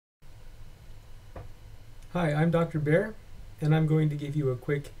Hi, I'm Dr. Bear, and I'm going to give you a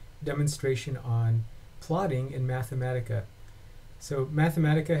quick demonstration on plotting in Mathematica. So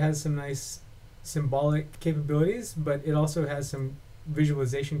Mathematica has some nice symbolic capabilities, but it also has some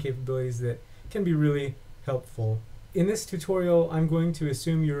visualization capabilities that can be really helpful. In this tutorial, I'm going to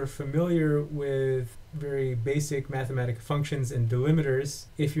assume you're familiar with very basic Mathematica functions and delimiters.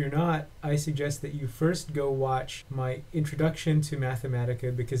 If you're not, I suggest that you first go watch my introduction to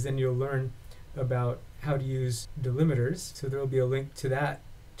Mathematica, because then you'll learn about how to use delimiters. So there will be a link to that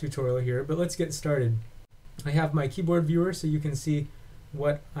tutorial here, but let's get started. I have my keyboard viewer so you can see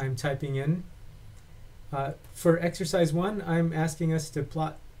what I'm typing in. For exercise 1, I'm asking us to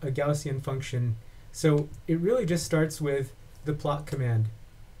plot a Gaussian function. So it really just starts with the plot command.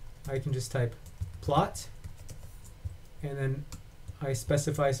 I can just type plot, and then I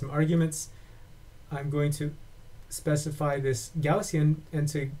specify some arguments. I'm going to specify this Gaussian, and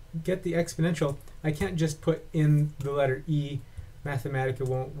to get the exponential, I can't just put in the letter E. Mathematica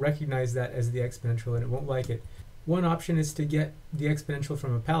won't recognize that as the exponential and it won't like it. One option is to get the exponential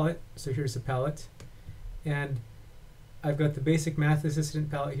from a palette. So here's a palette, and I've got the basic Math Assistant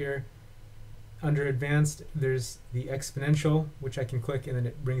palette here. Under Advanced, there's the exponential, which I can click and then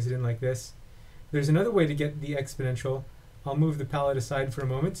it brings it in like this. There's another way to get the exponential. I'll move the palette aside for a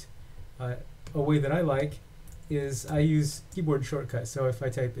moment. A way that I like is I use keyboard shortcut. So if I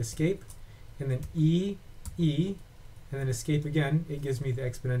type escape and then E, and then escape again, it gives me the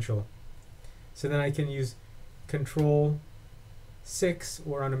exponential. So then I can use Control 6,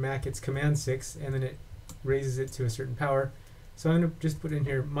 or on a Mac it's Command 6, and then it raises it to a certain power. So I'm going to just put in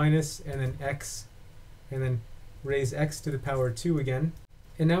here minus and then x, and then raise x to the power 2 again.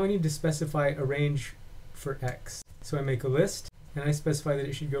 And now I need to specify a range for x. So I make a list, and I specify that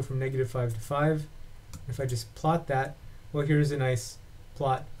it should go from -5 to 5. If I just plot that, well, here's a nice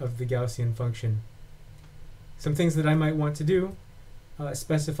plot of the Gaussian function. Some things that I might want to do,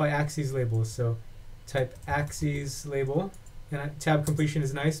 specify axes labels. So type axes label, and tab completion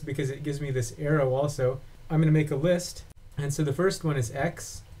is nice because it gives me this arrow also. I'm going to make a list, and so the first one is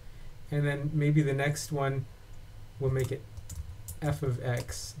x, and then maybe the next one will make it f of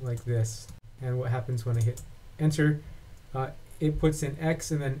x like this. And what happens when I hit enter? It puts in x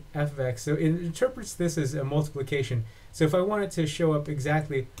and then f of x. So it interprets this as a multiplication. So if I want it to show up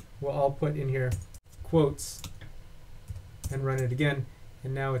exactly, well, I'll put in here quotes and run it again,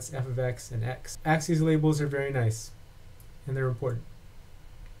 and now it's f of x and x. Axes labels are very nice, and they're important.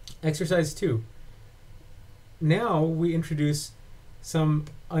 Exercise 2. Now we introduce some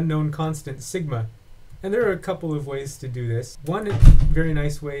unknown constant, sigma. And there are a couple of ways to do this. One very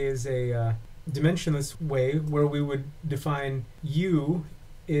nice way is a dimensionless way, where we would define u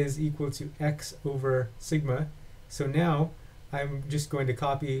is equal to x over sigma. So now I'm just going to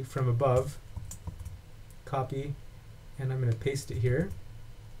copy from above, copy, and I'm going to paste it here.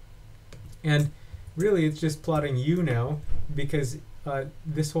 And really it's just plotting u now, because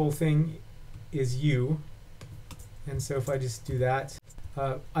this whole thing is u. And so if I just do that,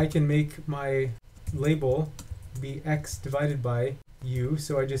 I can make my label be x divided by u.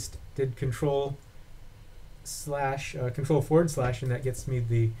 So I just did control forward slash, and that gets me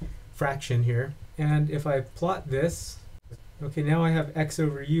the fraction here. And if I plot this, okay, now I have x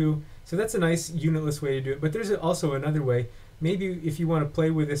over u. So that's a nice unitless way to do it. But there's also another way. Maybe if you want to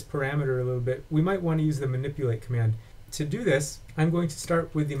play with this parameter a little bit, we might want to use the manipulate command. To do this, I'm going to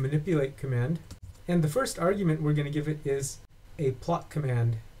start with the manipulate command. And the first argument we're going to give it is a plot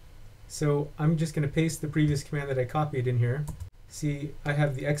command. So I'm just going to paste the previous command that I copied in here. See, I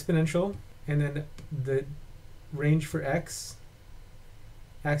have the exponential, and then the range for x,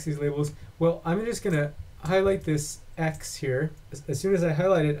 axes labels. Well, I'm just going to highlight this x here. As soon as I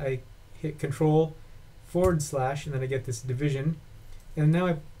highlight it, I hit control forward slash, and then I get this division. And now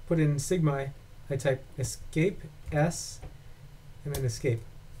I put in sigma, I type escape s, and then escape.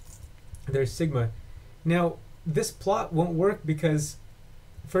 There's sigma. Now this plot won't work because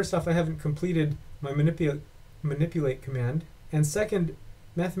first off, I haven't completed my manipulate command, and second,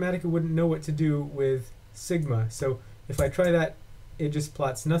 Mathematica wouldn't know what to do with sigma. So if I try that, it just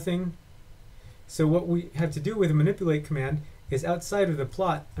plots nothing. So what we have to do with the manipulate command is, outside of the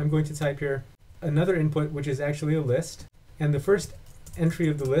plot, I'm going to type here another input, which is actually a list, and the first entry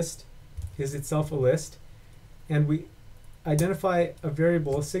of the list is itself a list, and we identify a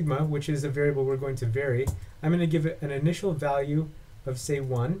variable sigma, which is a variable we're going to vary. I'm going to give it an initial value of, say,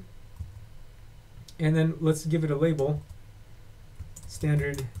 1, and then let's give it a label,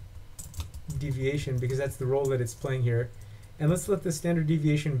 standard deviation, because that's the role that it's playing here. And let's let the standard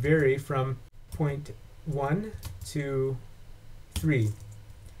deviation vary from 0.1 to 3.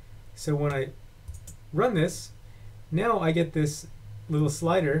 So when I run this, now I get this little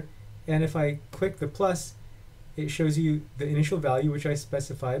slider, and if I click the plus, it shows you the initial value which I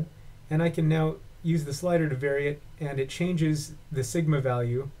specified, and I can now use the slider to vary it, and it changes the sigma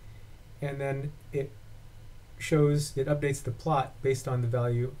value, and then it updates the plot based on the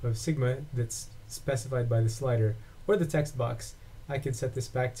value of sigma that's specified by the slider or the text box. I could set this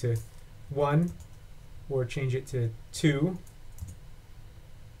back to 1 or change it to 2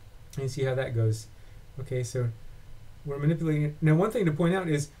 and see how that goes. Okay, so we're manipulating it. Now, one thing to point out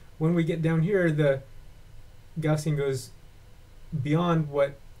is when we get down here, the Gaussian goes beyond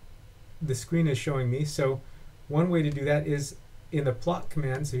what the screen is showing me. So one way to do that is in the plot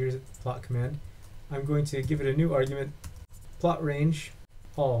command. So here's the plot command. I'm going to give it a new argument, plot range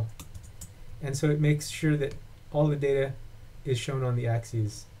all. And so it makes sure that all the data is shown on the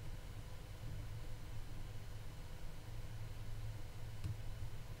axes.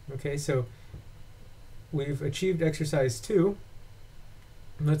 Okay, so we've achieved exercise 2.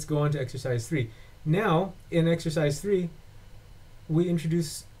 Let's go on to exercise 3. Now, in exercise 3, we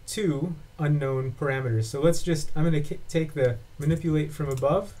introduce 2 unknown parameters. So I'm going to take the manipulate from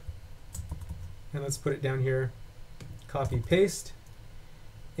above, and let's put it down here, copy, paste,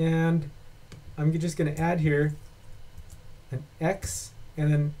 and I'm just going to add here an x,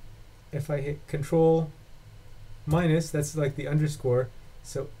 and then if I hit control minus, that's like the underscore,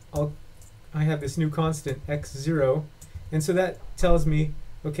 so I have this new constant x0, and so that tells me,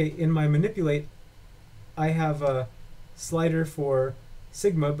 okay, in my manipulate I have a slider for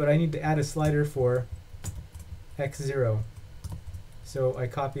sigma, but I need to add a slider for x0. So I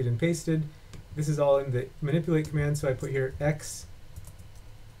copied and pasted. This is all in the manipulate command, so I put here x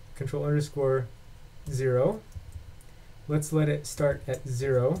control underscore 0. Let's let it start at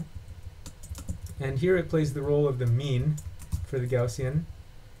 0. And here it plays the role of the mean for the Gaussian.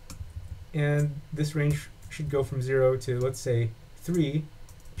 And this range should go from 0 to, let's say, 3.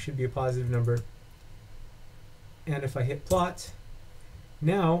 Should be a positive number. And if I hit plot,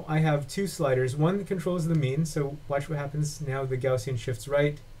 now I have 2 sliders. One that controls the mean, so watch what happens. Now the Gaussian shifts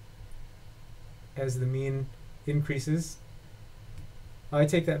right as the mean increases. I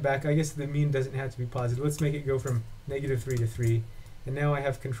take that back. I guess the mean doesn't have to be positive. Let's make it go from -3 to 3. And now I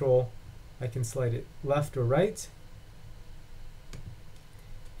have control. I can slide it left or right.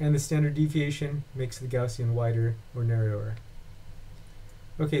 And the standard deviation makes the Gaussian wider or narrower.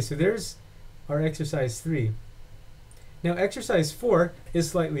 Okay, so there's our exercise 3. Now exercise 4 is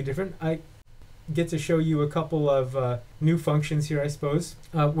slightly different. I get to show you a couple of new functions here, I suppose.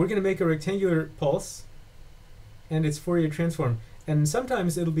 We're going to make a rectangular pulse and its Fourier transform. And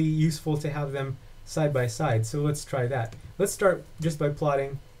sometimes it'll be useful to have them side by side. So let's try that. Let's start just by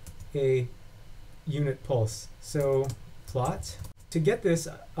plotting a unit pulse. So plot. To get this,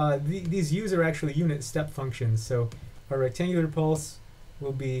 these u's are actually unit step functions. So our rectangular pulse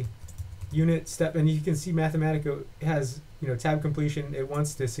will be unit step, and you can see Mathematica has, tab completion. It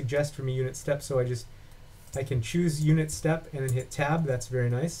wants to suggest for me unit step, so I can choose unit step and then hit tab. That's very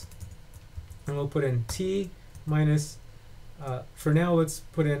nice. And we'll put in t minus, for now let's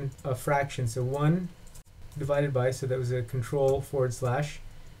put in a fraction, so 1 divided by, so that was a control /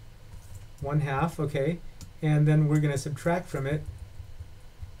 1/2, okay, and then we're going to subtract from it,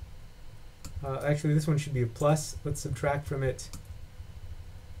 actually this one should be a plus. Let's subtract from it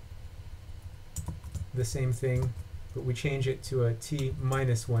the same thing, but we change it to a t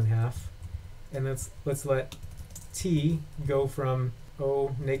minus 1/2, and let's let t go from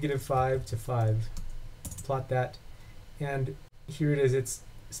 -5 to 5. Plot that, and here it is. It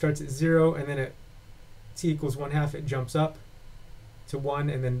starts at 0, and then at t equals 1/2 it jumps up to 1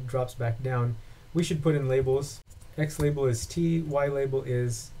 and then drops back down. We should put in labels. X label is t, y label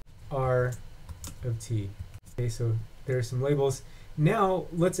is r of t. Okay, so there are some labels. Now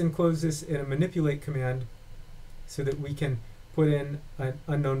let's enclose this in a manipulate command so that we can put in an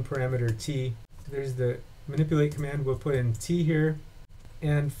unknown parameter t. So there's the manipulate command. We'll put in t here,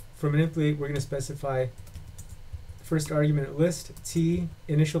 and for manipulate we're going to specify first argument list t,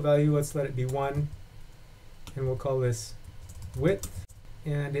 initial value, let's let it be 1, and we'll call this width,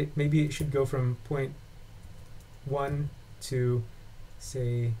 and maybe it should go from point 1 to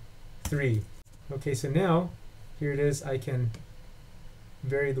say 3. Okay, so now here it is. I can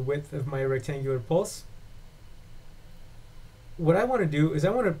vary the width of my rectangular pulse. What I want to do is I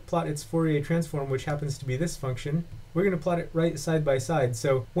want to plot its Fourier transform, which happens to be this function. We're going to plot it right side by side.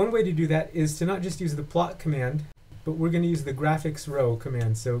 So one way to do that is to not just use the plot command, but we're going to use the graphics row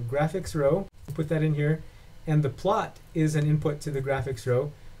command. So graphics row, put that in here, and the plot is an input to the graphics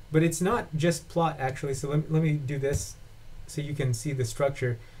row, but it's not just plot actually. So let me do this so you can see the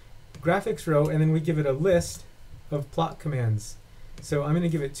structure. graphics row, and then we give it a list of plot commands. So I'm going to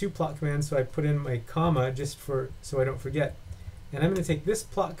give it 2 plot commands, so I put in my comma just so I don't forget. And I'm going to take this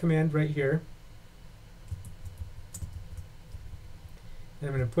plot command right here, and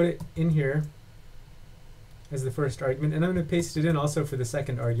I'm going to put it in here as the first argument, and I'm going to paste it in also for the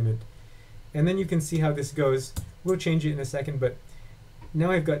second argument. And then you can see how this goes. We'll change it in a second, but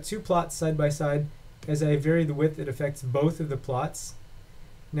now I've got 2 plots side by side. As I vary the width, it affects both of the plots.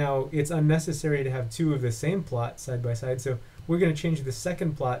 Now, it's unnecessary to have 2 of the same plot side by side, so we're going to change the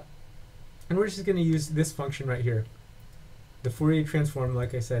second plot, and we're just going to use this function right here, the Fourier transform,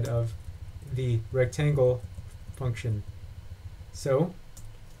 like I said, of the rectangle function. So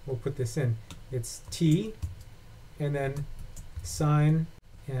we'll put this in. It's t, and then sine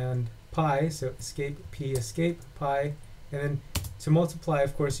and pi, so escape, p, escape, pi, and then to multiply,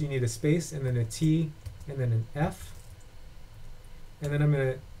 of course, you need a space, and then a t, and then an f. And then I'm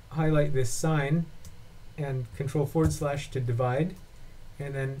going to highlight this sign and control / to divide.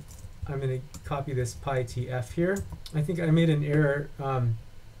 And then I'm going to copy this pi tf here. I think I made an error.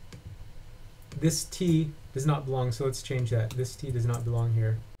 This t does not belong, so let's change that. This t does not belong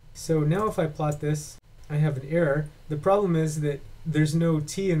here. So now if I plot this, I have an error. The problem is that there's no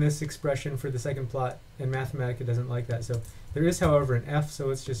t in this expression for the second plot, and Mathematica doesn't like that. So there is, however, an f, so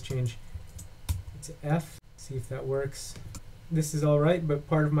let's just change it to f, see if that works. This is all right, but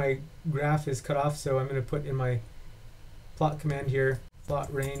part of my graph is cut off, so I'm going to put in my plot command here,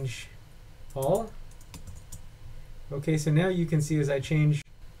 plot range all. Okay, so now you can see as I change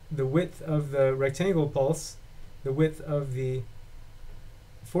the width of the rectangle pulse, the width of the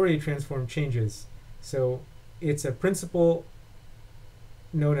Fourier transform changes. So it's a principle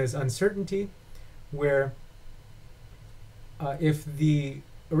known as uncertainty, where if the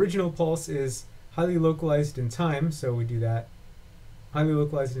original pulse is highly localized in time, so we do that, highly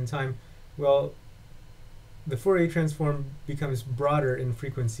localized in time, well, the Fourier transform becomes broader in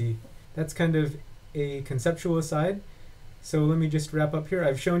frequency. That's kind of a conceptual aside. So let me just wrap up here.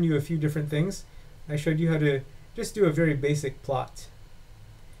 I've shown you a few different things. I showed you how to just do a very basic plot.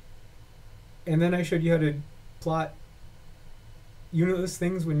 And then I showed you how to plot unitless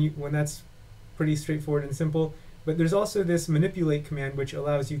things when that's pretty straightforward and simple. But there's also this manipulate command, which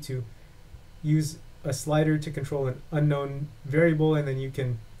allows you to use a slider to control an unknown variable, and then you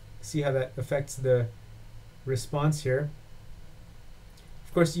can see how that affects the response here.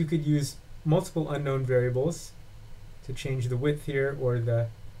 Of course, you could use multiple unknown variables to change the width here, or the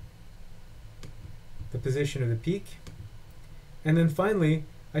position of the peak. And then finally,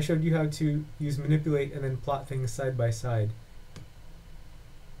 I showed you how to use manipulate and then plot things side by side.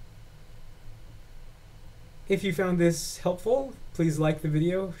 If you found this helpful, please like the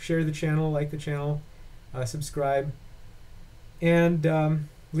video, share the channel, like the channel, subscribe, and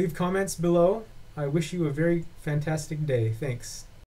leave comments below. I wish you a very fantastic day. Thanks.